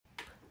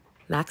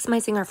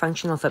Maximizing our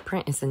functional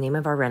footprint is the name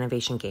of our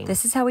renovation game.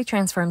 This is how we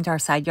transformed our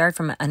side yard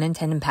from an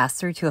unintended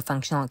pass-through to a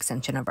functional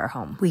extension of our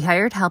home. We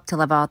hired help to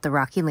level out the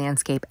rocky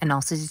landscape and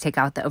also to take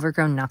out the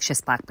overgrown noxious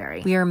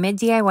blackberry. We are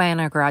mid-DIY on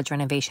our garage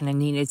renovation and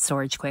needed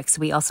storage quick, so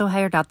we also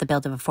hired out the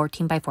build of a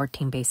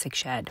 14x14 basic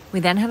shed. We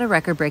then had a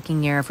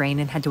record-breaking year of rain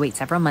and had to wait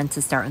several months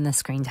to start on the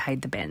screen to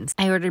hide the bins.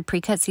 I ordered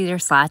pre-cut cedar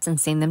slats and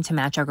stained them to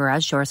match our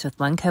garage doors with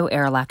 1 coat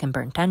Aerolac and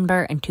burnt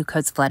umber and 2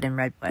 coats flood and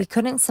redwood. We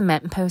couldn't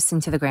cement posts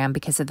into the ground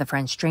because of the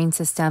French drain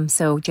system,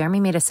 so Jeremy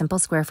made a simple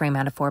square frame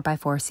out of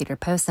 4x4 cedar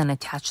posts and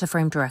attached the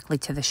frame directly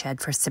to the shed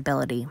for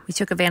stability. We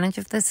took advantage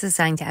of this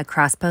design to add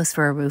cross posts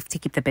for a roof to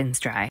keep the bins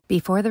dry.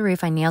 Before the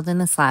roof, I nailed in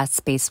the slats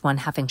spaced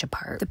 1/2 inch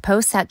apart. The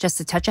posts sat just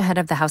a touch ahead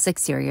of the house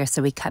exterior,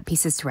 so we cut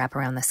pieces to wrap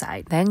around the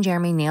side. Then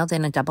Jeremy nailed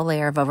in a double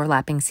layer of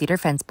overlapping cedar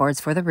fence boards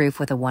for the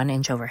roof with a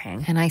 1-inch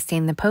overhang, and I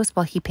stained the post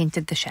while he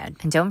painted the shed.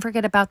 And don't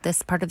forget about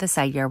this part of the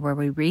side yard where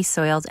we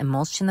re-soiled and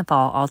mulched in the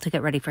fall, all to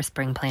get ready for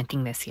spring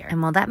planting this year.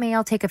 And while that may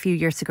all take a few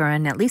years to grow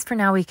in, at least for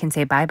now we can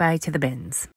say bye-bye to the bins.